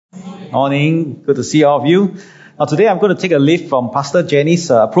Morning. Good to see all of you. Now today I'm going to take a leaf from Pastor Jenny's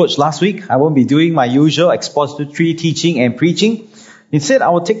approach last week. I won't be doing my usual expository teaching and preaching. Instead, I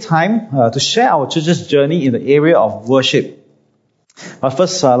will take time to share our church's journey in the area of worship. But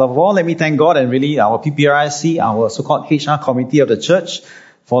first of all, let me thank God and really our PPRIC, our so-called HR committee of the church,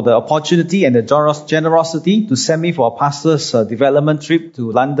 for the opportunity and the generosity to send me for a pastor's development trip to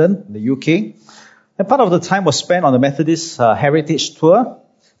London, the UK. And part of the time was spent on the Methodist heritage tour.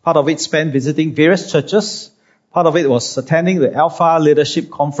 Part of it spent visiting various churches. Part of it was attending the Alpha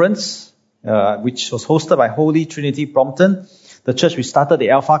Leadership Conference, which was hosted by Holy Trinity Brompton, the church we started the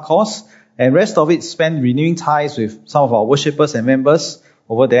Alpha course. And rest of it spent renewing ties with some of our worshippers and members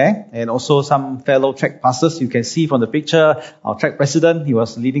over there, and also some fellow track pastors. You can see from the picture, our track president, he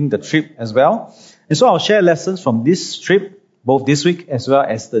was leading the trip as well. And so I'll share lessons from this trip, both this week as well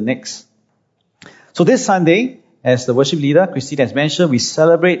as the next. So this Sunday, as the worship leader, Christine has mentioned, we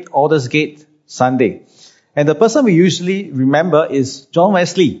celebrate Aldersgate Sunday. And the person we usually remember is John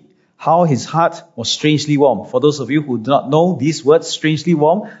Wesley, how his heart was strangely warm. For those of you who do not know, these words, strangely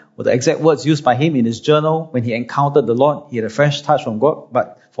warm, were the exact words used by him in his journal when he encountered the Lord. He had a fresh touch from God,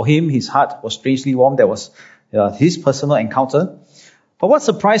 but for him, his heart was strangely warm. That was his personal encounter. But what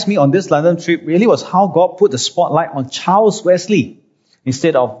surprised me on this London trip really was how God put the spotlight on Charles Wesley.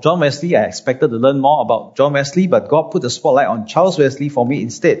 Instead of John Wesley, I expected to learn more about John Wesley, but God put the spotlight on Charles Wesley for me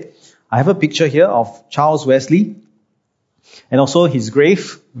instead. I have a picture here of Charles Wesley and also his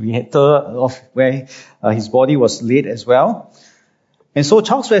grave. We had of where his body was laid as well. And so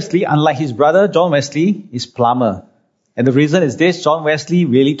Charles Wesley, unlike his brother John Wesley, is plumber. And the reason is this: John Wesley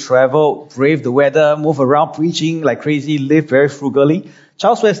really traveled, braved the weather, moved around preaching like crazy, lived very frugally.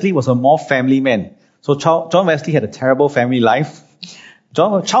 Charles Wesley was a more family man. So John Wesley had a terrible family life.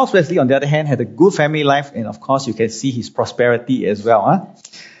 Charles Wesley, on the other hand, had a good family life, and of course you can see his prosperity as well.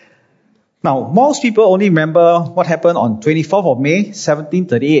 Now, most people only remember what happened on 24th of May,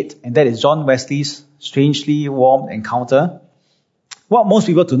 1738, and that is John Wesley's strangely warm encounter. What most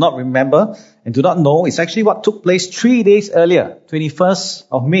people do not remember and do not know is actually what took place 3 days earlier, 21st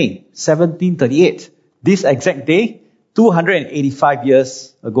of May, 1738. This exact day, 285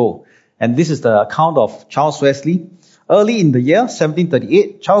 years ago. And this is the account of Charles Wesley. Early in the year,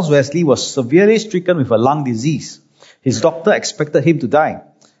 1738, Charles Wesley was severely stricken with a lung disease. His doctor expected him to die.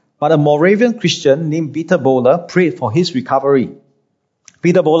 But a Moravian Christian named Peter Bowler prayed for his recovery.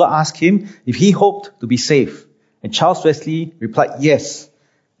 Peter Bowler asked him if he hoped to be saved. And Charles Wesley replied, yes.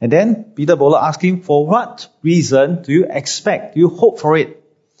 And then Peter Bowler asked him, for what reason do you expect, do you hope for it?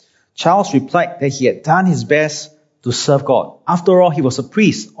 Charles replied that he had done his best to serve God. After all, he was a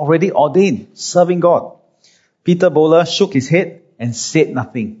priest, already ordained, serving God. Peter Bowler shook his head and said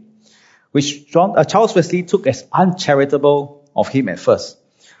nothing, which Charles Wesley took as uncharitable of him at first.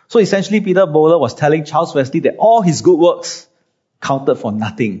 So essentially, Peter Bowler was telling Charles Wesley that all his good works counted for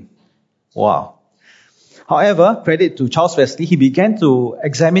nothing. Wow. However, credit to Charles Wesley, he began to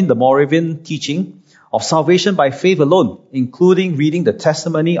examine the Moravian teaching of salvation by faith alone, including reading the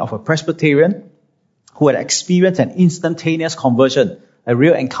testimony of a Presbyterian who had experienced an instantaneous conversion, a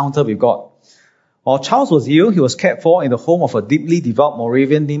real encounter with God. While Charles was ill, he was cared for in the home of a deeply devout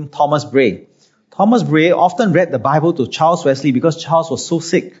Moravian named Thomas Bray. Thomas Bray often read the Bible to Charles Wesley because Charles was so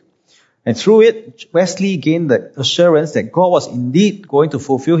sick. And through it, Wesley gained the assurance that God was indeed going to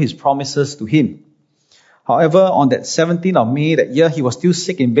fulfill his promises to him. However, on that 17th of May that year, he was still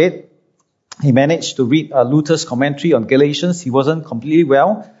sick in bed. He managed to read Luther's commentary on Galatians. He wasn't completely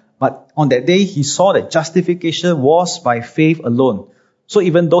well, but on that day, he saw that justification was by faith alone. So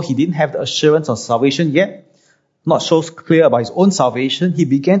even though he didn't have the assurance of salvation yet, not so clear about his own salvation, he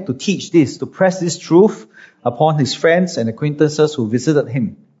began to teach this, to press this truth upon his friends and acquaintances who visited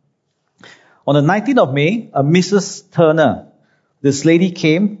him. On the 19th of May, a Mrs. Turner, this lady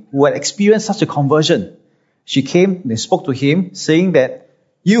came who had experienced such a conversion. She came and spoke to him saying that,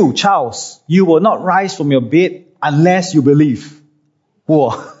 you, Charles, you will not rise from your bed unless you believe.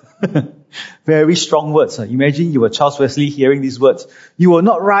 Whoa. Very strong words. Imagine you were Charles Wesley hearing these words. You will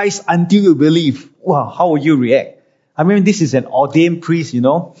not rise until you believe. Wow, how would you react? I mean, this is an ordained priest,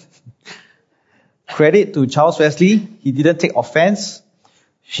 Credit to Charles Wesley. He didn't take offense.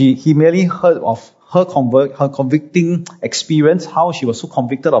 He merely heard of her convicting experience, how she was so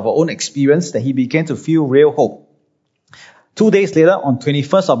convicted of her own experience that he began to feel real hope. 2 days later, on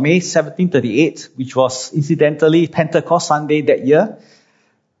 21st of May, 1738, which was incidentally Pentecost Sunday that year,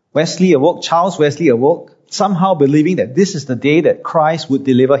 Charles Wesley awoke, somehow believing that this is the day that Christ would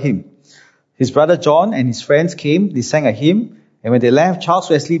deliver him. His brother John and his friends came, they sang a hymn, and when they left, Charles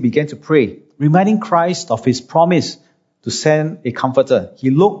Wesley began to pray, reminding Christ of his promise to send a comforter. He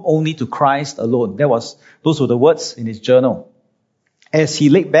looked only to Christ alone. Those were the words in his journal. As he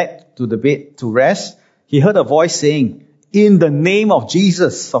laid back to the bed to rest, he heard a voice saying, "In the name of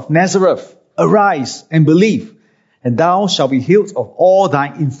Jesus of Nazareth, arise and believe, and thou shalt be healed of all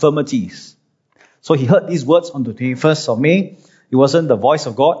thine infirmities." So he heard these words on the 21st of May. It wasn't the voice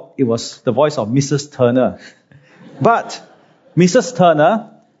of God, it was the voice of Mrs. Turner. But Mrs.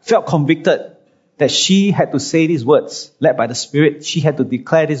 Turner felt convicted that she had to say these words. Led by the Spirit, she had to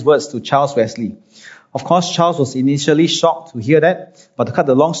declare these words to Charles Wesley. Of course, Charles was initially shocked to hear that, but to cut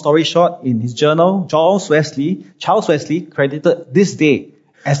the long story short, in his journal, Charles Wesley credited this day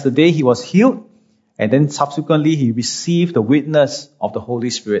as the day he was healed, and then subsequently he received the witness of the Holy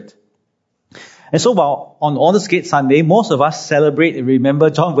Spirit. And so while on Aldersgate Sunday, most of us celebrate and remember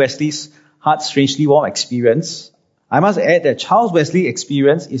John Wesley's heart strangely warm experience, I must add that Charles Wesley's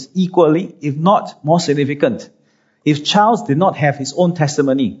experience is equally, if not more significant. If Charles did not have his own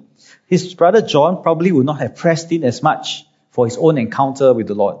testimony, his brother John probably would not have pressed in as much for his own encounter with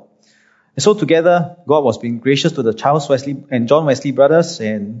the Lord. And so together, God was being gracious to the Charles Wesley and John Wesley brothers,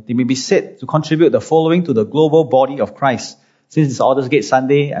 and they may be said to contribute the following to the global body of Christ. Since it's Aldersgate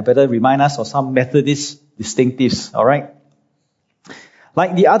Sunday, I better remind us of some Methodist distinctives, alright?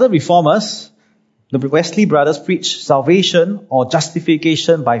 Like the other reformers, the Wesley brothers preach salvation or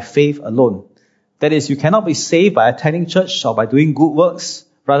justification by faith alone. That is, you cannot be saved by attending church or by doing good works.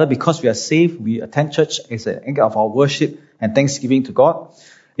 Rather, because we are saved, we attend church as an act of our worship and thanksgiving to God.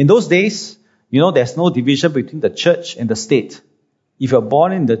 In those days, there's no division between the church and the state. If you're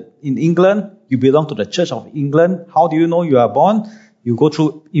born in England, you belong to the Church of England. How do you know you are born? You go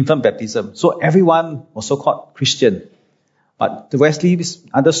through infant baptism. So everyone was so-called Christian. But the Wesleys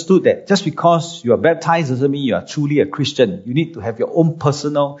understood that just because you are baptized doesn't mean you are truly a Christian. You need to have your own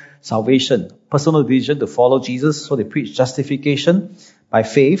personal salvation, personal decision to follow Jesus. So they preached justification by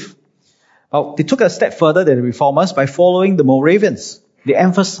faith. But they took a step further than the Reformers by following the Moravians. They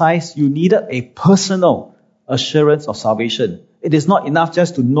emphasized you needed a personal assurance of salvation. It is not enough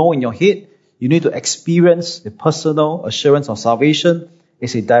just to know in your head. You need to experience the personal assurance of salvation.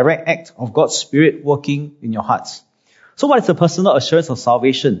 It's a direct act of God's Spirit working in your hearts. So what is the personal assurance of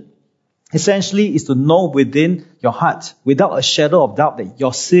salvation? Essentially, is to know within your heart, without a shadow of doubt, that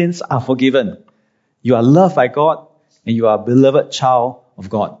your sins are forgiven. You are loved by God, and you are a beloved child of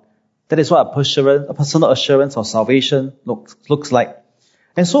God. That is what a personal assurance of salvation looks like.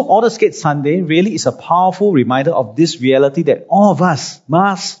 And so Aldersgate Sunday really is a powerful reminder of this reality that all of us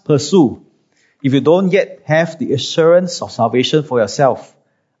must pursue. If you don't yet have the assurance of salvation for yourself,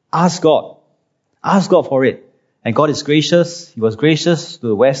 ask God. Ask God for it. And God is gracious. He was gracious to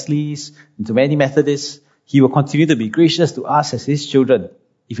the Wesleys and to many Methodists. He will continue to be gracious to us as His children.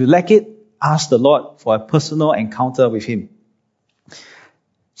 If you lack it, ask the Lord for a personal encounter with Him.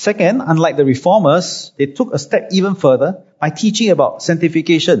 Second, unlike the Reformers, they took a step even further by teaching about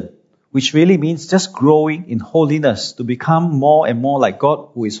sanctification, which really means just growing in holiness to become more and more like God,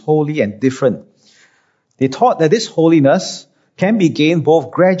 who is holy and different. They taught that this holiness can be gained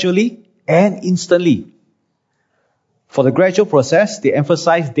both gradually and instantly. For the gradual process, they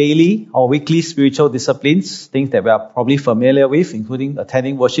emphasize daily or weekly spiritual disciplines, things that we are probably familiar with, including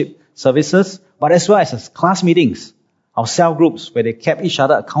attending worship services, but as well as class meetings, our cell groups, where they kept each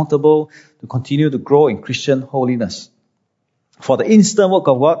other accountable to continue to grow in Christian holiness. For the instant work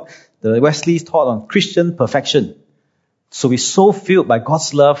of God, the Wesleys taught on Christian perfection. So we're so filled by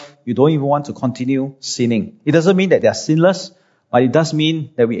God's love, you don't even want to continue sinning. It doesn't mean that they are sinless, but it does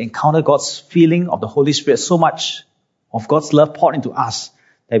mean that we encounter God's feeling of the Holy Spirit, so much of God's love poured into us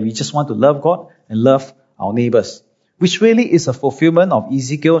that we just want to love God and love our neighbors, which really is a fulfillment of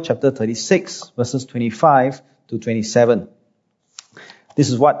Ezekiel chapter 36, verses 25 to 27. This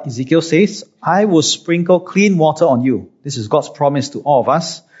is what Ezekiel says: I will sprinkle clean water on you. This is God's promise to all of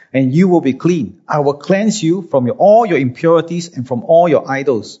us. And you will be clean. I will cleanse you from all your impurities and from all your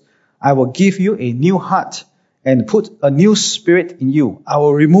idols. I will give you a new heart and put a new spirit in you. I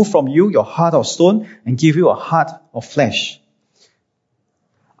will remove from you your heart of stone and give you a heart of flesh.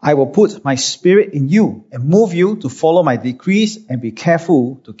 I will put my spirit in you and move you to follow my decrees and be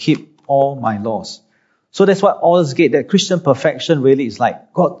careful to keep all my laws. So that's what Aldersgate, that Christian perfection really is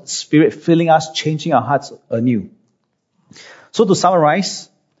like. God's Spirit filling us, changing our hearts anew. So to summarize,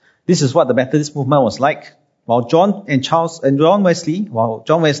 this is what the Methodist movement was like. While John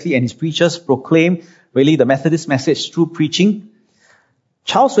Wesley and his preachers proclaimed really the Methodist message through preaching,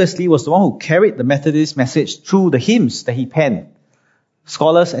 Charles Wesley was the one who carried the Methodist message through the hymns that he penned.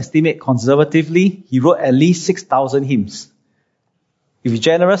 Scholars estimate conservatively, he wrote at least 6,000 hymns. If you're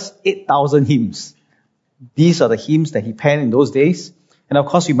generous, 8,000 hymns. These are the hymns that he penned in those days. And of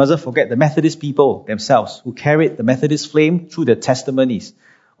course, we mustn't forget the Methodist people themselves who carried the Methodist flame through their testimonies.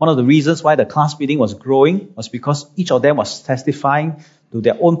 One of the reasons why the class meeting was growing was because each of them was testifying to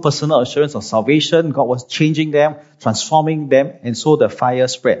their own personal assurance of salvation. God was changing them, transforming them, and so the fire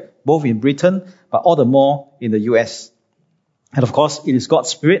spread, both in Britain, but all the more in the US. And of course, it is God's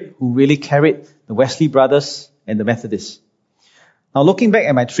Spirit who really carried the Wesley brothers and the Methodists. Now, looking back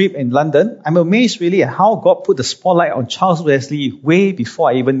at my trip in London, I'm amazed really at how God put the spotlight on Charles Wesley way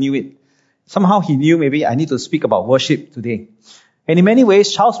before I even knew it. Somehow he knew maybe I need to speak about worship today. And in many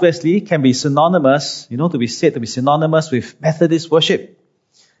ways, Charles Wesley can be synonymous, to be said to be synonymous with Methodist worship.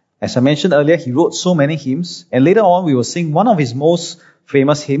 As I mentioned earlier, he wrote so many hymns, and later on we will sing one of his most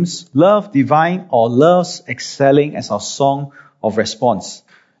famous hymns, Love Divine or Love's Excelling, as our song of response.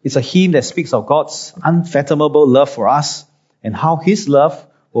 It's a hymn that speaks of God's unfathomable love for us and how his love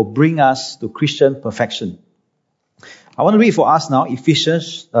will bring us to Christian perfection. I want to read for us now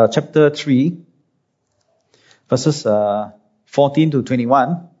Ephesians chapter 3, verses 14 to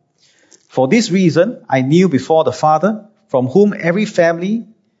 21. For this reason, I kneel before the Father, from whom every family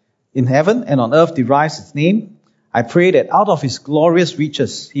in heaven and on earth derives its name. I pray that out of his glorious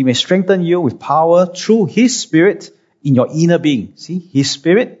riches, he may strengthen you with power through his Spirit in your inner being. See, his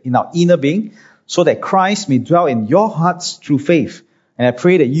Spirit in our inner being, so that Christ may dwell in your hearts through faith. And I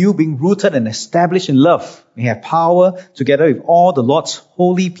pray that you, being rooted and established in love, may have power, together with all the Lord's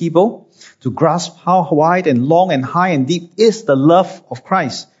holy people, to grasp how wide and long and high and deep is the love of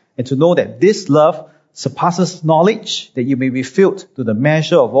Christ, and to know that this love surpasses knowledge, that you may be filled to the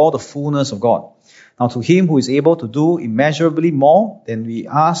measure of all the fullness of God. Now to him who is able to do immeasurably more than we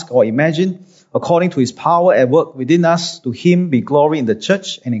ask or imagine, according to his power at work within us, to him be glory in the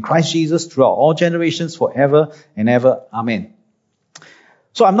church and in Christ Jesus throughout all generations, forever and ever. Amen.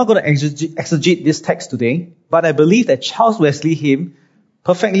 So I'm not going to exegete this text today, but I believe that Charles Wesley hymn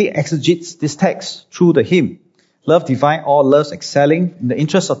perfectly exegetes this text through the hymn. Love divine, all loves excelling. In the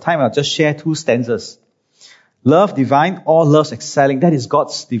interest of time, I'll just share 2 stanzas. Love divine, all loves excelling. That is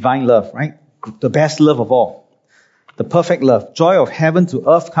God's divine love, right? The best love of all. The perfect love. Joy of heaven to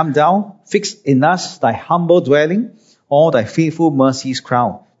earth come down. Fix in us thy humble dwelling. All thy faithful mercies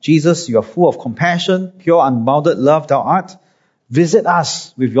crown. Jesus, you are full of compassion. Pure unbounded love thou art. Visit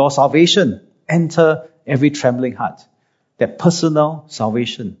us with your salvation. Enter every trembling heart. That personal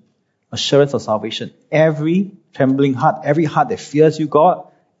salvation. Assurance of salvation. Every trembling heart, every heart that fears you, God,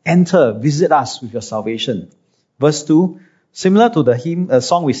 enter, visit us with your salvation. Verse 2, similar to the hymn,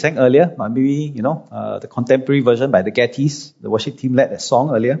 song we sang earlier, maybe, the contemporary version by the Gettys, the worship team led that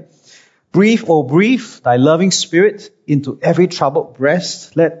song earlier. Breathe, oh breathe, thy loving spirit into every troubled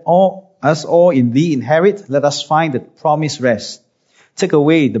breast. Let us all in thee inherit. Let us find the promised rest. Take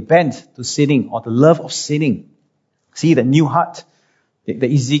away the bent to sinning or the love of sinning. See the new heart.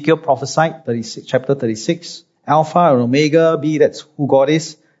 The Ezekiel prophesied, chapter 36. Alpha and Omega, be that's who God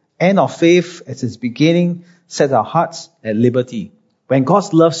is. End of faith as its beginning, set our hearts at liberty. When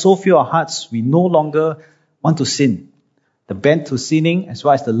God's love so fills our hearts, we no longer want to sin. The bent to sinning as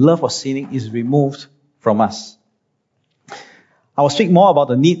well as the love of sinning is removed from us. I will speak more about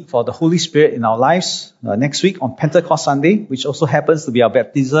the need for the Holy Spirit in our lives next week on Pentecost Sunday, which also happens to be our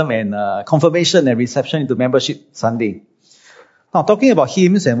baptism and confirmation and reception into membership Sunday. Now, talking about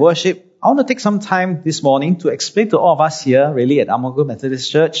hymns and worship, I want to take some time this morning to explain to all of us here, really at Aldersgate Methodist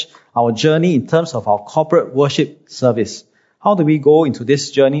Church, our journey in terms of our corporate worship service. How do we go into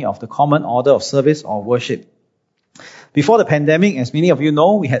this journey of the common order of service or worship? Before the pandemic, as many of you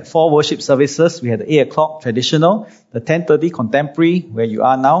know, we had 4 worship services. We had the 8 o'clock traditional, the 10:30 contemporary, where you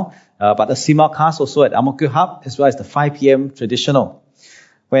are now, but a simulcast also at Ang Mo Kio Hub, as well as the 5 p.m. traditional.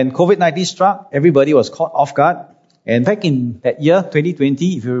 When COVID-19 struck, everybody was caught off guard. And back in that year,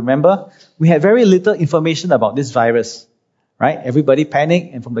 2020, if you remember, we had very little information about this virus, right? Everybody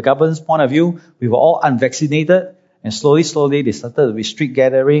panicked, and from the government's point of view, we were all unvaccinated, and slowly they started to restrict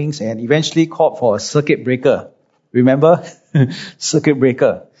gatherings and eventually called for a circuit breaker. Remember? Circuit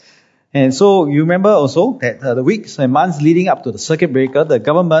breaker. And so you remember also that the weeks and months leading up to the circuit breaker, the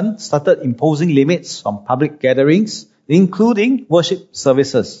government started imposing limits on public gatherings, including worship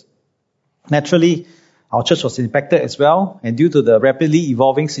services. Naturally, our church was impacted as well, and due to the rapidly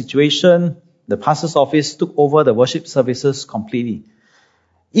evolving situation, the pastor's office took over the worship services completely.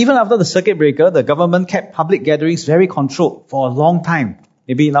 Even after the circuit breaker, the government kept public gatherings very controlled for a long time.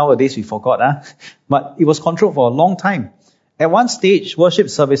 Maybe nowadays we forgot, but it was controlled for a long time. At one stage, worship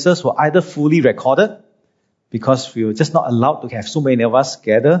services were either fully recorded, because we were just not allowed to have so many of us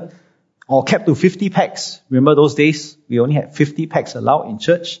gather, or kept to 50 pax. Remember those days? We only had 50 pax allowed in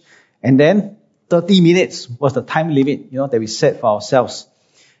church. And then 30 minutes was the time limit, that we set for ourselves.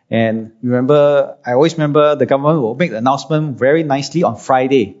 And I always remember the government will make the announcement very nicely on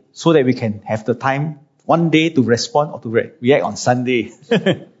Friday so that we can have the time one day to respond or to react on Sunday.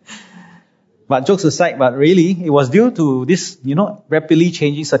 But jokes aside, but really, it was due to this, rapidly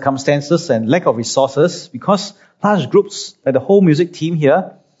changing circumstances and lack of resources, because large groups, like the whole music team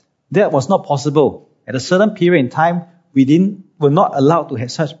here, that was not possible. At a certain period in time, were not allowed to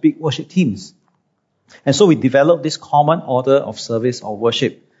have such big worship teams. And so we developed this common order of service or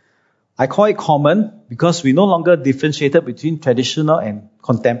worship. I call it common because we no longer differentiated between traditional and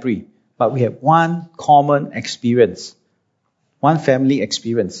contemporary, but we have one common experience, one family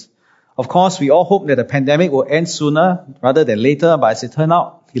experience. Of course, we all hope that the pandemic will end sooner rather than later, but as it turned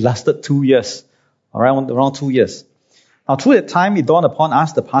out, it lasted 2 years, around 2 years. Now, through that time, it dawned upon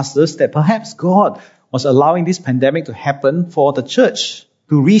us, the pastors, that perhaps God was allowing this pandemic to happen for the church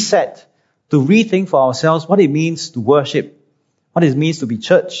to reset, to rethink for ourselves what it means to worship, what it means to be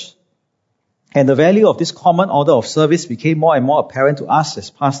church. And the value of this common order of service became more and more apparent to us as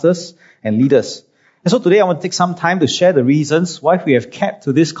pastors and leaders. And so today I want to take some time to share the reasons why we have kept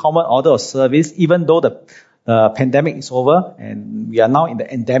to this common order of service, even though the pandemic is over and we are now in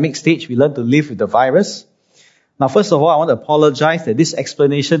the endemic stage. We learn to live with the virus. Now, first of all, I want to apologize that this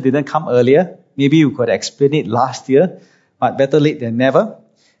explanation didn't come earlier. Maybe you could explain it last year, but better late than never.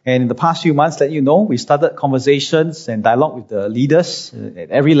 And in the past few months, we started conversations and dialogue with the leaders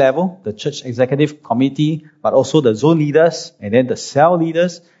at every level, the church executive committee, but also the zone leaders, and then the cell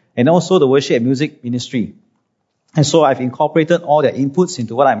leaders, and also the worship and music ministry. And so I've incorporated all their inputs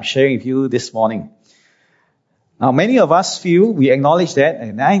into what I'm sharing with you this morning. Now, many of us we acknowledge that,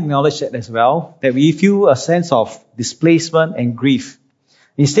 and I acknowledge that as well, that we feel a sense of displacement and grief.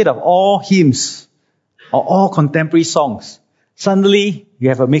 Instead of all hymns or all contemporary songs, suddenly you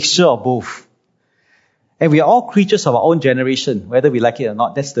have a mixture of both. And we are all creatures of our own generation, whether we like it or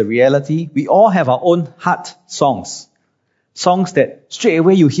not. That's the reality. We all have our own heart songs. Songs that straight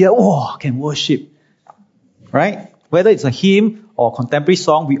away you hear, can worship. Right? Whether it's a hymn or a contemporary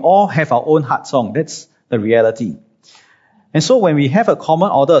song, we all have our own heart song. That's the reality. And so when we have a common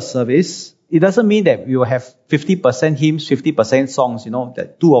order of service, it doesn't mean that we will have 50% hymns, 50% songs,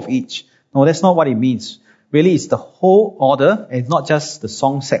 that 2 of each. No, that's not what it means. Really, it's the whole order and not just the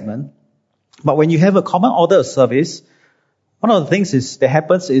song segment. But when you have a common order of service, one of the things that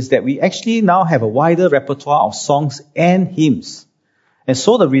happens is that we actually now have a wider repertoire of songs and hymns. And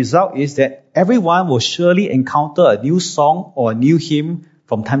so the result is that everyone will surely encounter a new song or a new hymn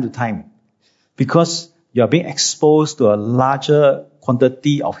from time to time, because you are being exposed to a larger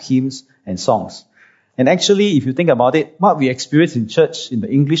quantity of hymns and songs. And actually, if you think about it, what we experience in church, in the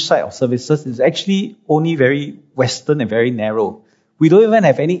English side of services, is actually only very Western and very narrow. We don't even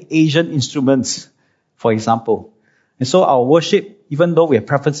have any Asian instruments, for example. And so our worship, even though we have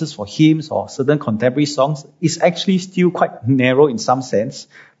preferences for hymns or certain contemporary songs, is actually still quite narrow in some sense.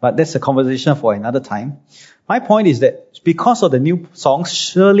 But that's a conversation for another time. My point is that because of the new songs,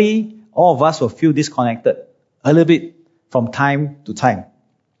 surely all of us will feel disconnected a little bit from time to time.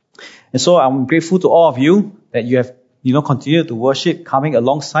 And so I'm grateful to all of you that you have, continued to worship, coming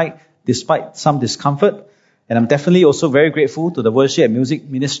alongside despite some discomfort. And I'm definitely also very grateful to the worship and music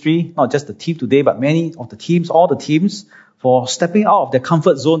ministry, not just the team today, but many of the teams, all the teams, for stepping out of their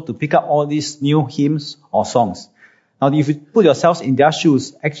comfort zone to pick up all these new hymns or songs. Now, if you put yourselves in their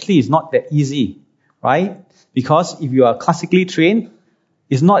shoes, actually it's not that easy, right? Because if you are classically trained,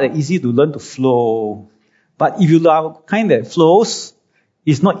 it's not that easy to learn to flow. But if you are kind that flows,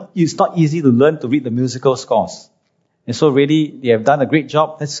 it's not easy to learn to read the musical scores. And so really, they have done a great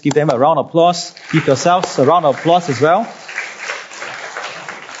job. Let's give them a round of applause. Give yourselves a round of applause as well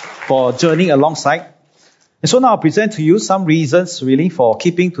for journeying alongside. And so now I'll present to you some reasons really for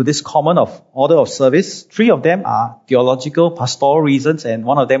keeping to this common order of service. 3 of them are theological, pastoral reasons, and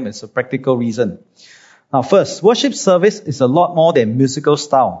 1 of them is a practical reason. Now first, worship service is a lot more than musical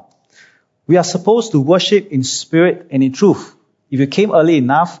style. We are supposed to worship in spirit and in truth. If you came early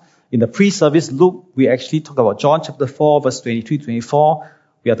enough, in the pre-service loop, we actually talk about John chapter 4, verse 23-24.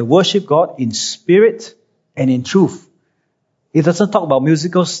 We are to worship God in spirit and in truth. It doesn't talk about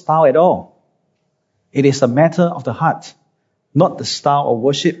musical style at all. It is a matter of the heart. Not the style of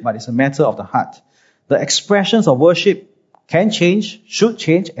worship, but it's a matter of the heart. The expressions of worship can change, should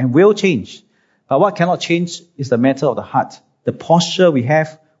change, and will change. But what cannot change is the matter of the heart. The posture we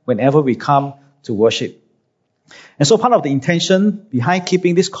have whenever we come to worship. And so part of the intention behind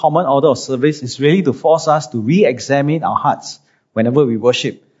keeping this common order of service is really to force us to re-examine our hearts whenever we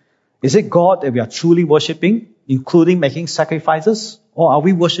worship. Is it God that we are truly worshipping, including making sacrifices? Or are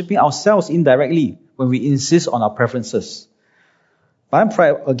we worshipping ourselves indirectly when we insist on our preferences? But I'm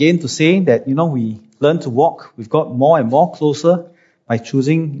proud again to say that, we learn to walk with God more and more closer by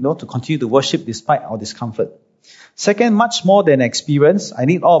choosing, to continue to worship despite our discomfort. Second, much more than experience, I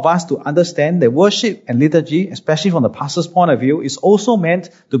need all of us to understand that worship and liturgy, especially from the pastor's point of view, is also meant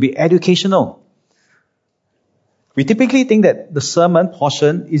to be educational. We typically think that the sermon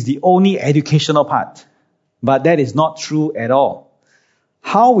portion is the only educational part, but that is not true at all.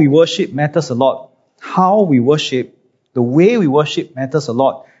 How we worship matters a lot. How we worship, the way we worship matters a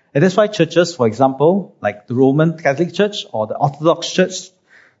lot. And that's why churches, for example, like the Roman Catholic Church or the Orthodox Church,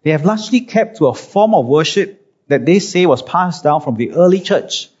 they have largely kept to a form of worship that they say was passed down from the early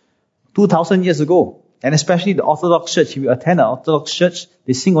church 2,000 years ago. And especially the Orthodox Church, if you attend an Orthodox Church,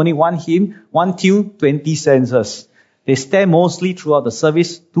 they sing only one hymn, one tune, 20 stanzas. They stand mostly throughout the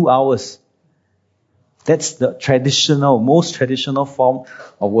service 2 hours. That's the most traditional form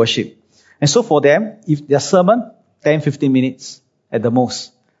of worship. And so for them, if their sermon, 10-15 minutes at the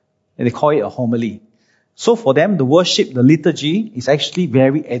most. And they call it a homily. So for them, the worship, the liturgy, is actually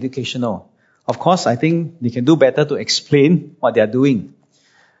very educational. Of course, I think they can do better to explain what they are doing.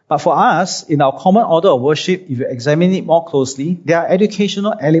 But for us, in our common order of worship, if you examine it more closely, there are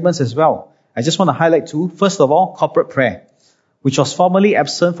educational elements as well. I just want to highlight two. First of all, corporate prayer, which was formerly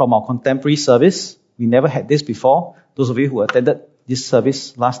absent from our contemporary service. We never had this before, those of you who attended this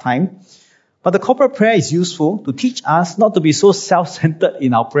service last time. But the corporate prayer is useful to teach us not to be so self-centered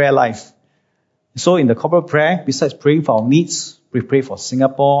in our prayer life. So in the corporate prayer, besides praying for our needs, we pray for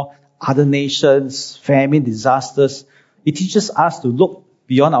Singapore, other nations, famine, disasters. It teaches us to look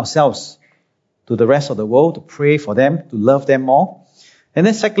beyond ourselves to the rest of the world, to pray for them, to love them more. And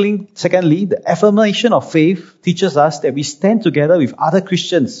then secondly, the affirmation of faith teaches us that we stand together with other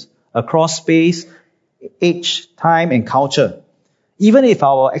Christians across space, age, time, and culture. Even if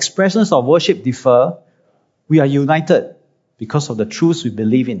our expressions of worship differ, we are united because of the truths we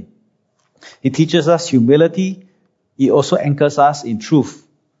believe in. It teaches us humility. It also anchors us in truth.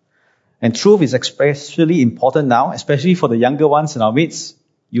 And truth is especially important now, especially for the younger ones in our midst.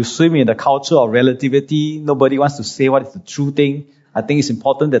 You swim in the culture of relativity. Nobody wants to say what is the true thing. I think it's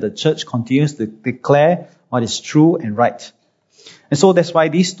important that the church continues to declare what is true and right. And so that's why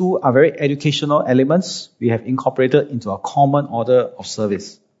these two are very educational elements we have incorporated into our common order of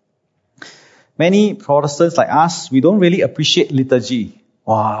service. Many Protestants like us, we don't really appreciate liturgy.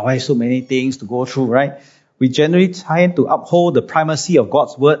 Wow, why so many things to go through, right? We generally tend to uphold the primacy of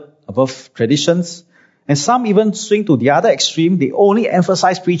God's word above traditions. And some even swing to the other extreme. They only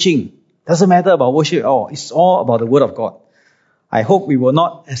emphasize preaching. Doesn't matter about worship at all. It's all about the word of God. I hope we will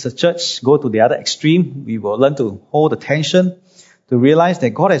not, as a church, go to the other extreme. We will learn to hold the tension, to realize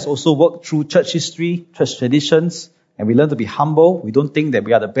that God has also worked through church history, church traditions, and we learn to be humble. We don't think that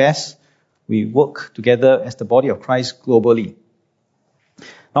we are the best. We work together as the body of Christ globally.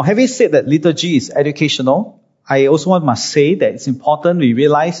 Now, having said that liturgy is educational, I also must say that it's important we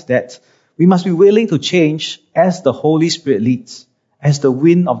realize that we must be willing to change as the Holy Spirit leads. As the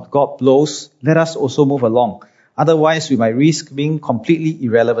wind of God blows, let us also move along. Otherwise, we might risk being completely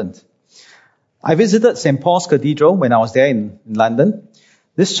irrelevant. I visited St. Paul's Cathedral when I was there in London.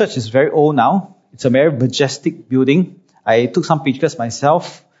 This church is very old now. It's a very majestic building. I took some pictures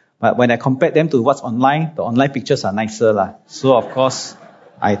myself, but when I compared them to what's online, the online pictures are nicer. So, of course,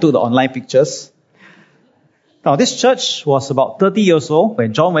 I took the online pictures. Now, this church was about 30 years old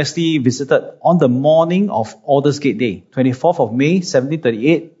when John Wesley visited on the morning of Aldersgate Day, 24th of May,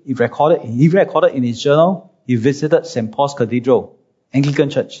 1738. He recorded in his journal, he visited St. Paul's Cathedral, Anglican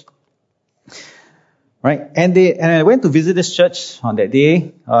Church. Right? And I went to visit this church on that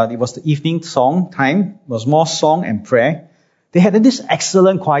day. It was the evening song time. It was more song and prayer. They had this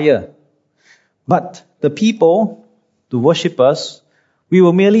excellent choir. But the people, the worshippers, we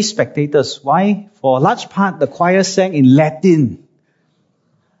were merely spectators. Why? For a large part, the choir sang in Latin.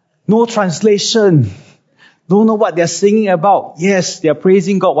 No translation. Don't know what they're singing about. Yes, they're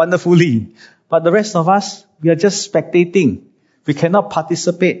praising God wonderfully. But the rest of us, we are just spectating. We cannot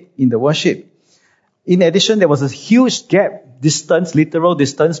participate in the worship. In addition, there was a huge literal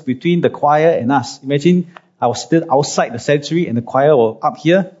distance between the choir and us. Imagine I was still outside the sanctuary and the choir were up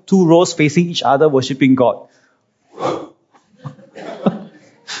here, 2 rows facing each other, worshipping God.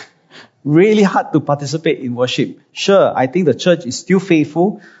 Really hard to participate in worship. Sure, I think the church is still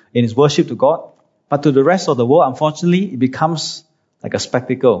faithful in its worship to God, but to the rest of the world, unfortunately, it becomes like a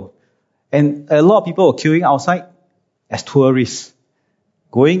spectacle. And a lot of people are queuing outside as tourists,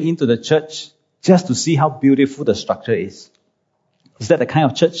 going into the church just to see how beautiful the structure is. Is that the kind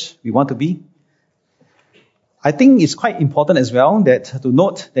of church we want to be? I think it's quite important as well to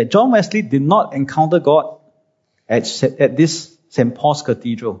note that John Wesley did not encounter God at this St. Paul's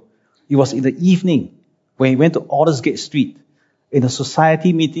Cathedral. It was in the evening when he went to Aldersgate Street in a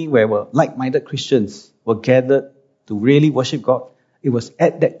society meeting where like-minded Christians were gathered to really worship God. It was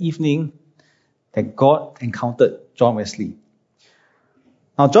at that evening that God encountered John Wesley.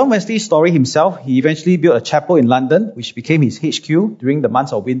 Now, John Wesley's story himself, he eventually built a chapel in London, which became his HQ during the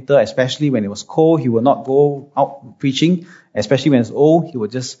months of winter, especially when it was cold. He would not go out preaching, especially when it's old. He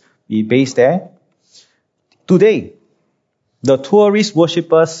would just be based there. Today, the tourist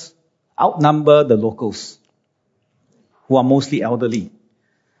worshippers outnumber the locals, who are mostly elderly.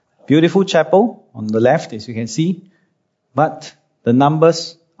 Beautiful chapel on the left, as you can see, but the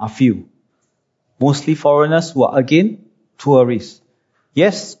numbers are few. Mostly foreigners who are, again, tourists.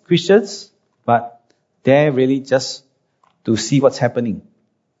 Yes, Christians, but they're really just to see what's happening.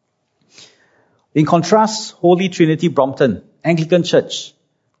 In contrast, Holy Trinity Brompton, Anglican Church,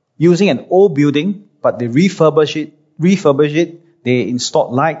 using an old building, but they refurbish it, they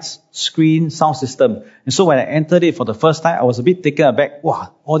installed lights, screen, sound system. And so when I entered it for the first time, I was a bit taken aback.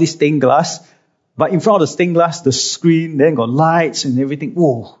 Wow, all this stained glass. But in front of the stained glass, the screen, then got lights and everything.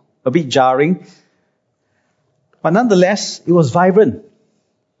 Whoa, a bit jarring. But nonetheless, it was vibrant.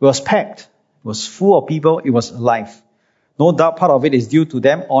 It was packed. It was full of people. It was alive. No doubt part of it is due to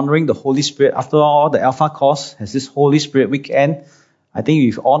them honoring the Holy Spirit. After all, the Alpha Course has this Holy Spirit weekend. I think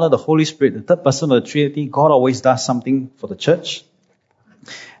if you honor the Holy Spirit, the third person of the Trinity, God always does something for the church.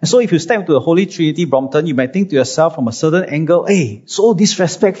 And so if you step into the Holy Trinity Brompton, you might think to yourself from a certain angle, hey, so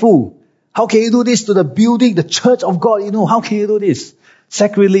disrespectful. How can you do this to the building, the church of God? How can you do this?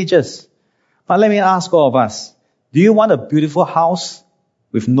 Sacrilegious. But let me ask all of us, do you want a beautiful house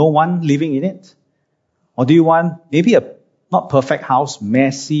with no one living in it? Or do you want maybe a not perfect house,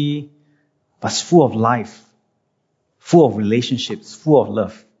 messy, but full of life, full of relationships, full of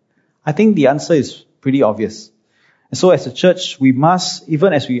love? I think the answer is pretty obvious. And so as a church, we must,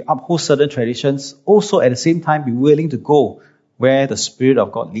 even as we uphold certain traditions, also at the same time be willing to go where the Spirit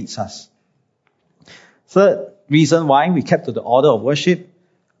of God leads us. Third reason why we kept to the order of worship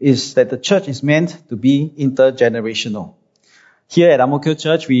is that the church is meant to be intergenerational. Here at Ang Mo Kio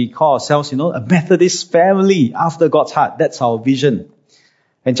Church, we call ourselves, a Methodist family after God's heart. That's our vision.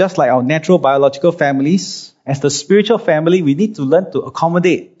 And just like our natural biological families, as the spiritual family, we need to learn to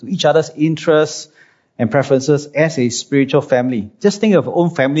accommodate to each other's interests and preferences as a spiritual family. Just think of your own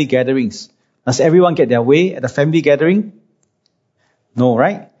family gatherings. Does everyone get their way at a family gathering? No,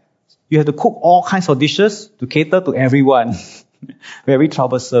 right? You have to cook all kinds of dishes to cater to everyone. Very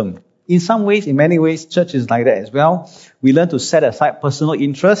troublesome. In some ways, in many ways, church is like that as well. We learn to set aside personal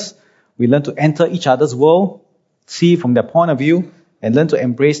interests. We learn to enter each other's world, see from their point of view, and learn to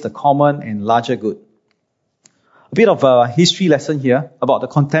embrace the common and larger good. A bit of a history lesson here about the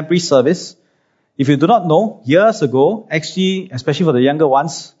contemporary service. If you do not know, years ago, actually, especially for the younger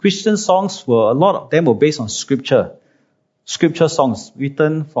ones, Christian songs a lot of them were based on scripture. Scripture songs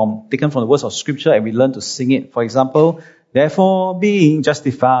taken from the words of scripture, and we learn to sing it. For example, therefore, being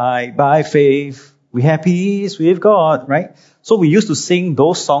justified by faith, we have peace with God, right? So we used to sing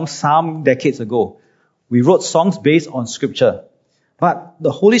those songs some decades ago. We wrote songs based on scripture. But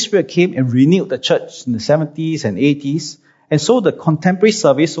the Holy Spirit came and renewed the church in the 70s and 80s. And so the contemporary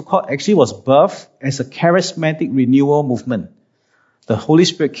service, so-called, actually was birthed as a charismatic renewal movement. The Holy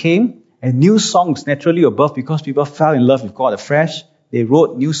Spirit came and new songs naturally were birthed because people fell in love with God afresh. They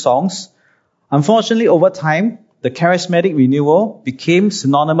wrote new songs. Unfortunately, over time, the charismatic renewal became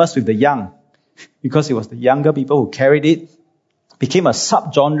synonymous with the young, because it was the younger people who carried it, became a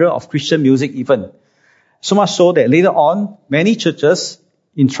subgenre of Christian music even. So much so that later on, many churches,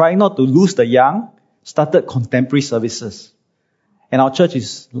 in trying not to lose the young, started contemporary services. And our church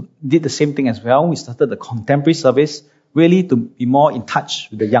did the same thing as well. We started the contemporary service really to be more in touch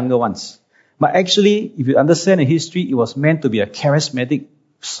with the younger ones. But actually, if you understand the history, it was meant to be a charismatic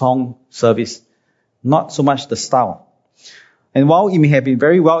song service, not so much the style. And while it may have been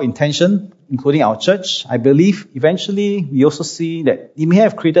very well-intentioned, including our church, I believe eventually we also see that it may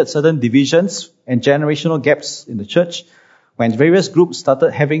have created certain divisions and generational gaps in the church when various groups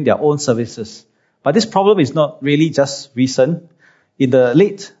started having their own services. But this problem is not really just recent. In the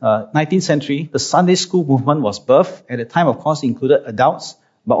late 19th century, the Sunday school movement was birthed. At the time, of course, it included adults,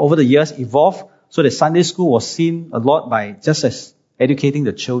 but over the years evolved so that Sunday school was seen a lot by just as educating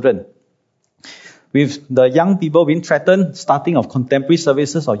the children. With the young people being threatened, starting of contemporary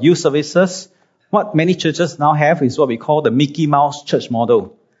services or youth services, what many churches now have is what we call the Mickey Mouse church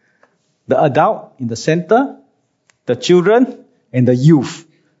model. The adult in the center, the children, and the youth.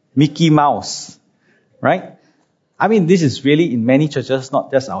 Mickey Mouse. Right? I mean, this is really in many churches,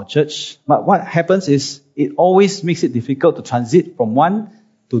 not just our church. But what happens is it always makes it difficult to transit from one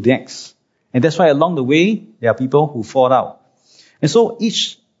to the next. And that's why along the way, there are people who fall out. And so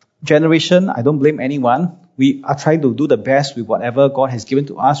each generation, I don't blame anyone. We are trying to do the best with whatever God has given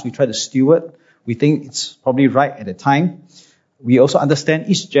to us. We try to steward. We think it's probably right at the time. We also understand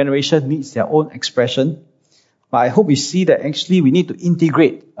each generation needs their own expression. But I hope we see that actually we need to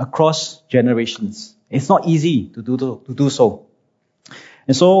integrate across generations. It's not easy to do so.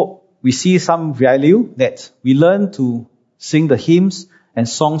 And so we see some value that we learn to sing the hymns and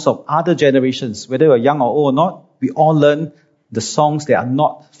songs of other generations. Whether you're young or old or not, we all learn the songs that are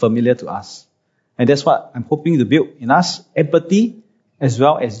not familiar to us. And that's what I'm hoping to build in us, empathy as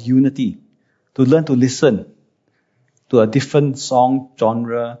well as unity. To learn to listen to a different song,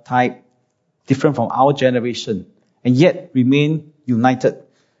 genre, type, different from our generation, and yet remain united.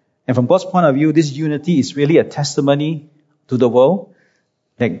 And from God's point of view, this unity is really a testimony to the world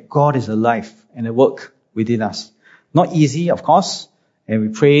that God is alive and at work within us. Not easy, of course, and we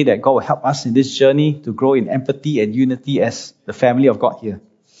pray that God will help us in this journey to grow in empathy and unity as the family of God here.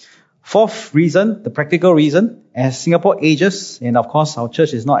 Fourth reason, the practical reason, as Singapore ages, and of course our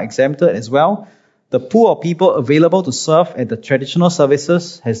church is not exempted as well, the pool of people available to serve at the traditional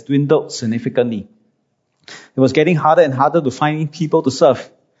services has dwindled significantly. It was getting harder and harder to find people to serve.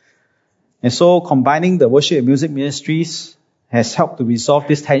 And so combining the worship and music ministries has helped to resolve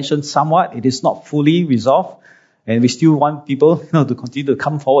this tension somewhat. It is not fully resolved, and we still want people to continue to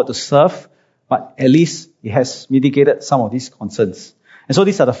come forward to serve, but at least it has mitigated some of these concerns. And so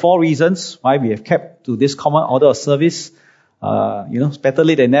these are the four reasons why we have kept to this common order of service. It's better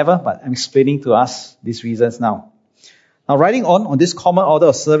late than never, but I'm explaining to us these reasons now. Now, riding on this common order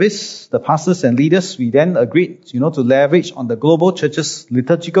of service, the pastors and leaders, we then agreed, to leverage on the global church's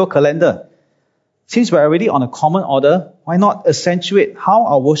liturgical calendar. Since we're already on a common order, why not accentuate how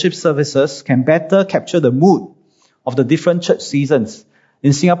our worship services can better capture the mood of the different church seasons?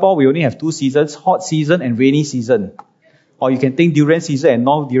 In Singapore, we only have two seasons, hot season and rainy season. Or you can think durian season and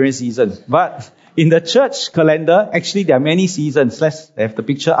non-durian season. But in the church calendar, actually there are many seasons. Let's have the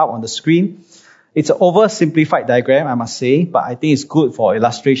picture up on the screen. It's an oversimplified diagram, I must say, but I think it's good for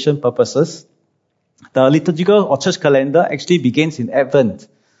illustration purposes. The liturgical or church calendar actually begins in Advent,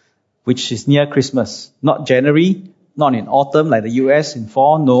 which is near Christmas. Not January, not in autumn like the US in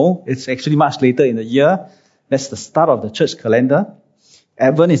fall. No, it's actually much later in the year. That's the start of the church calendar.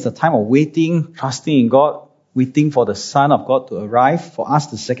 Advent is the time of waiting, trusting in God, waiting for the Son of God to arrive, for us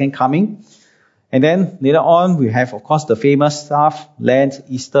the second coming. And then later on, we have, of course, the famous stuff, Lent,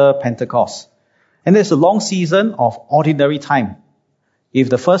 Easter, Pentecost. And there's a long season of ordinary time. If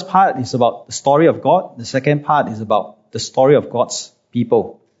the first part is about the story of God, the second part is about the story of God's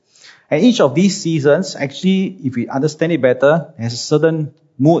people. And each of these seasons, actually, if we understand it better, has a certain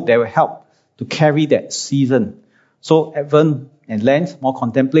mood that will help to carry that season. So Advent and Lent, more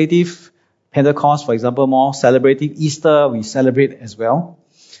contemplative. Pentecost, for example, more celebrative. Easter, we celebrate as well.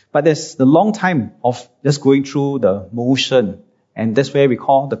 But there's the long time of just going through the motion. And that's where we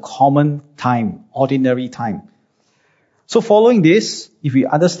call the common time, ordinary time. So following this, if we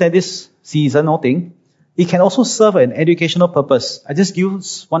understand this seasonal thing, it can also serve an educational purpose. I just give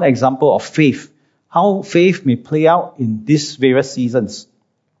one example of faith. How faith may play out in these various seasons.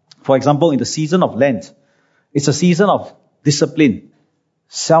 For example, in the season of Lent, it's a season of discipline,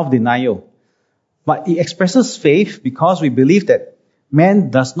 self-denial. But it expresses faith because we believe that man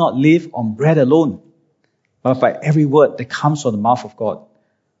does not live on bread alone, but by every word that comes from the mouth of God.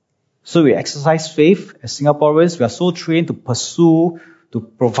 So we exercise faith as Singaporeans. We are so trained to pursue, to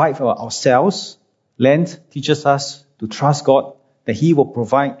provide for ourselves. Lent teaches us to trust God that He will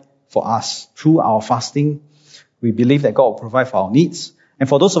provide for us through our fasting. We believe that God will provide for our needs. And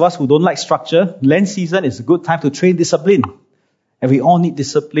for those of us who don't like structure, Lent season is a good time to train discipline. And we all need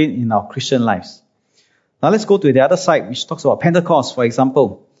discipline in our Christian lives. Now let's go to the other side, which talks about Pentecost, for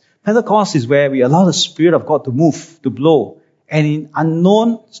example. Pentecost is where we allow the Spirit of God to move, to blow, and in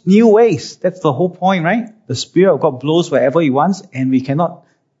unknown new ways. That's the whole point, right? The Spirit of God blows wherever He wants, and we cannot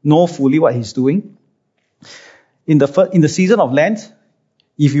know fully what He's doing. In the season of Lent,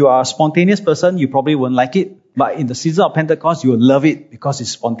 if you are a spontaneous person, you probably won't like it. But in the season of Pentecost, you will love it because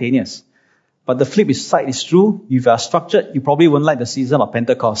it's spontaneous. But the flip side is true. If you are structured, you probably won't like the season of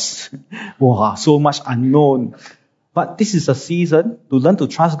Pentecost. Wow, so much unknown. But this is a season to learn to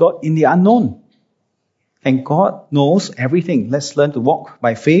trust God in the unknown. And God knows everything. Let's learn to walk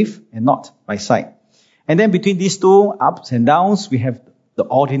by faith and not by sight. And then between these two ups and downs, we have the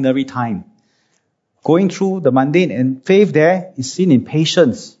ordinary time. Going through the mundane, and faith there is seen in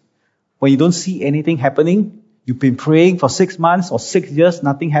patience. When you don't see anything happening, You've been praying for 6 months or 6 years,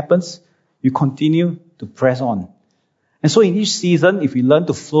 nothing happens. You continue to press on. And so in each season, if we learn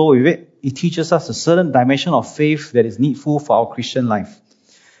to flow with it, it teaches us a certain dimension of faith that is needful for our Christian life.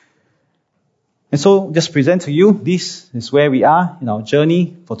 And so just present to you, this is where we are in our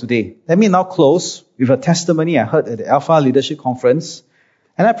journey for today. Let me now close with a testimony I heard at the Alpha Leadership Conference.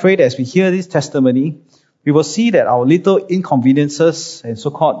 And I pray that as we hear this testimony, we will see that our little inconveniences and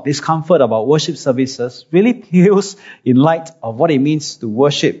so-called discomfort about worship services really pales in light of what it means to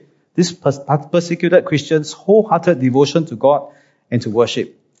worship. This persecuted Christian's wholehearted devotion to God and to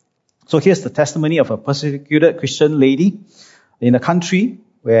worship. So here's the testimony of a persecuted Christian lady in a country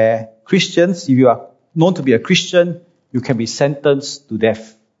where Christians, if you are known to be a Christian, you can be sentenced to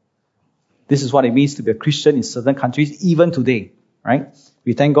death. This is what it means to be a Christian in certain countries, even today, right?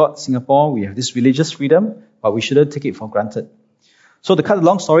 We thank God, Singapore, we have this religious freedom, but we shouldn't take it for granted. So to cut a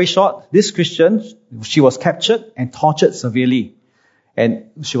long story short, this Christian, she was captured and tortured severely.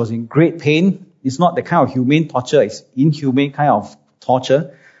 And she was in great pain. It's not the kind of humane torture, it's inhumane kind of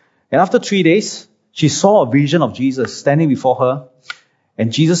torture. And after 3 days, she saw a vision of Jesus standing before her.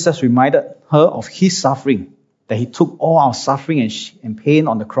 And Jesus just reminded her of his suffering, that he took all our suffering and pain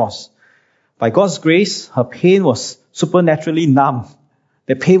on the cross. By God's grace, her pain was supernaturally numb.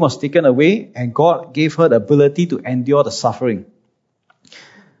 The pain was taken away, and God gave her the ability to endure the suffering.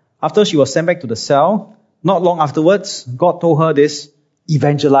 After she was sent back to the cell, not long afterwards, God told her this,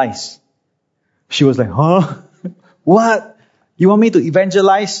 evangelize. She was like, huh? What? You want me to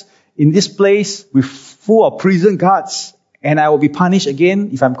evangelize in this place with full of prison guards, and I will be punished again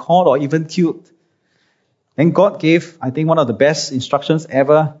if I'm caught or even killed? And God gave, I think, one of the best instructions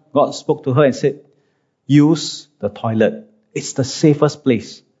ever. God spoke to her and said, use the toilet. It's the safest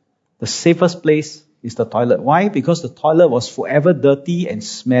place. The safest place is the toilet. Why? Because the toilet was forever dirty and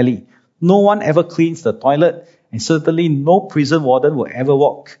smelly. No one ever cleans the toilet, and certainly no prison warden will ever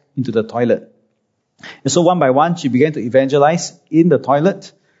walk into the toilet. And so one by one, she began to evangelize in the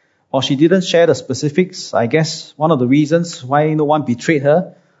toilet. While she didn't share the specifics, I guess one of the reasons why no one betrayed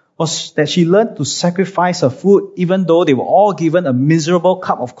her was that she learned to sacrifice her food even though they were all given a miserable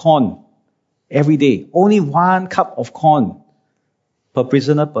cup of corn every day. Only 1 cup of corn per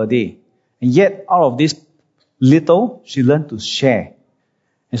prisoner per day. And yet, out of this little, she learned to share.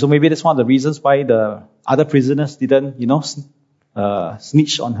 And so maybe that's one of the reasons why the other prisoners didn't,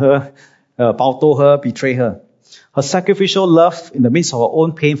 snitch on her, pauto her, betray her. Her sacrificial love in the midst of her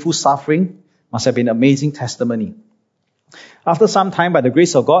own painful suffering must have been an amazing testimony. After some time, by the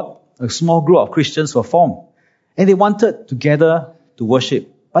grace of God, a small group of Christians were formed. And they wanted to gather to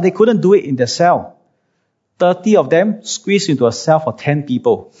worship. But they couldn't do it in their cell. 30 of them squeezed into a cell for 10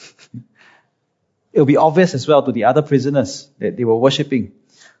 people. It will be obvious as well to the other prisoners that they were worshipping.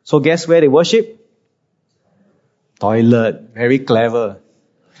 So guess where they worship? Toilet. Very clever.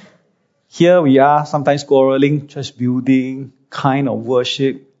 Here we are, sometimes quarreling, church building, kind of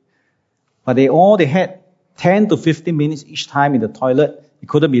worship. But they had 10 to 15 minutes each time in the toilet. It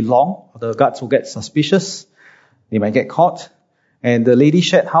couldn't be long, or the guards will get suspicious. They might get caught. And the lady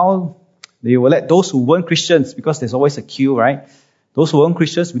shared how they will let those who weren't Christians, because there's always a queue, right? Those who weren't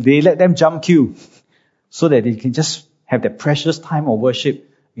Christians, they let them jump queue so that they can just have that precious time of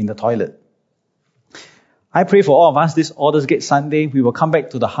worship in the toilet. I pray for all of us this Aldersgate Sunday, we will come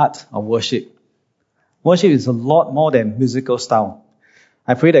back to the heart of worship. Worship is a lot more than musical style.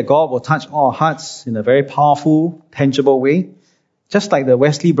 I pray that God will touch all our hearts in a very powerful, tangible way. Just like the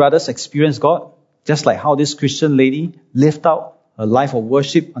Wesley brothers experienced God, just like how this Christian lady lived out a life of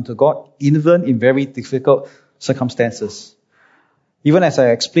worship unto God, even in very difficult circumstances. Even as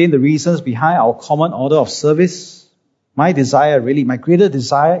I explain the reasons behind our common order of service, my greater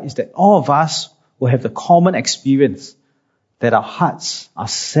desire is that all of us will have the common experience that our hearts are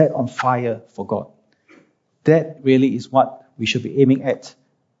set on fire for God. That really is what we should be aiming at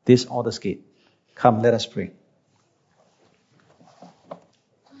this Aldersgate. Come, let us pray.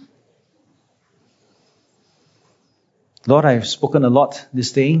 Lord, I have spoken a lot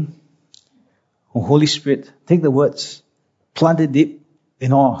this day. Oh, Holy Spirit, take the words, plant it deep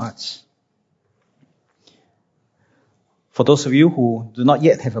in all our hearts. For those of you who do not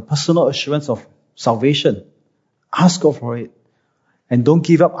yet have a personal assurance of salvation, ask God for it. And don't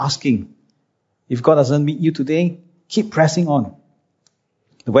give up asking. If God doesn't meet you today, keep pressing on.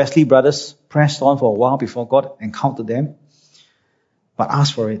 The Wesley brothers pressed on for a while before God encountered them. But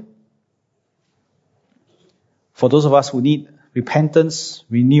ask for it. For those of us who need repentance,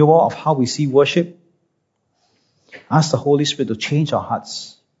 renewal of how we see worship, ask the Holy Spirit to change our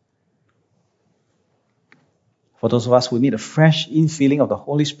hearts. For those of us who need a fresh infilling of the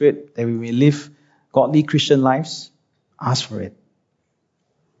Holy Spirit, that we may live godly Christian lives, ask for it.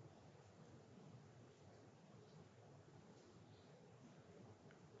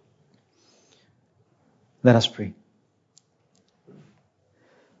 Let us pray.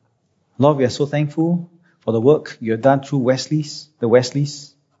 Lord, we are so thankful for the work you have done through the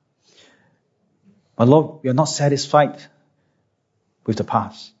Wesleys. But Lord, we are not satisfied with the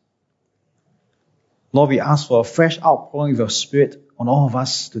past. Lord, we ask for a fresh outpouring of your Spirit on all of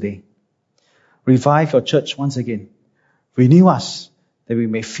us today. Revive your church once again. Renew us that we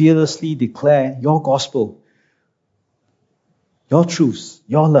may fearlessly declare your gospel, your truths,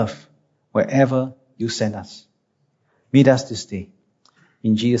 your love, wherever you send us. Meet us this day.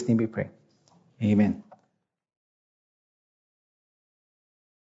 In Jesus' name we pray. Amen.